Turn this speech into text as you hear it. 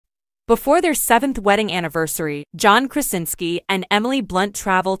Before their 7th wedding anniversary, John Krasinski and Emily Blunt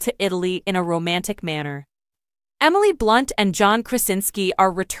travel to Italy in a romantic manner. Emily Blunt and John Krasinski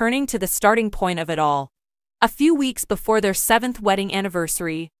are returning to the starting point of it all. A few weeks before their 7th wedding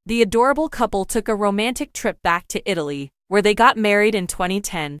anniversary, the adorable couple took a romantic trip back to Italy, where they got married in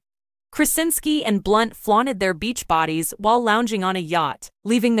 2010. Krasinski and Blunt flaunted their beach bodies while lounging on a yacht,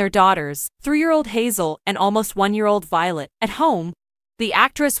 leaving their daughters, 3-year-old Hazel and almost 1-year-old Violet, at home. The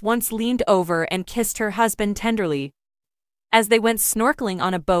actress once leaned over and kissed her husband tenderly. As they went snorkeling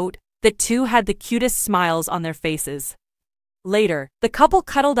on a boat, the two had the cutest smiles on their faces. Later, the couple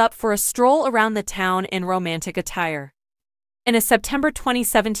cuddled up for a stroll around the town in romantic attire. In a September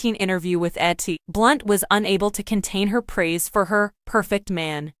 2017 interview with ET, Blunt was unable to contain her praise for her perfect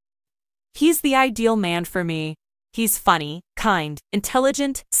man. "He's the ideal man for me. He's funny, kind,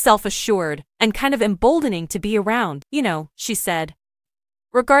 intelligent, self-assured, and kind of emboldening to be around, she said.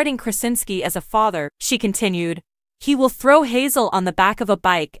 Regarding Krasinski as a father, she continued, "He will throw Hazel on the back of a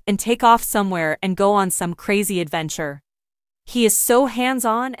bike and take off somewhere and go on some crazy adventure. He is so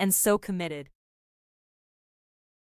hands-on and so committed."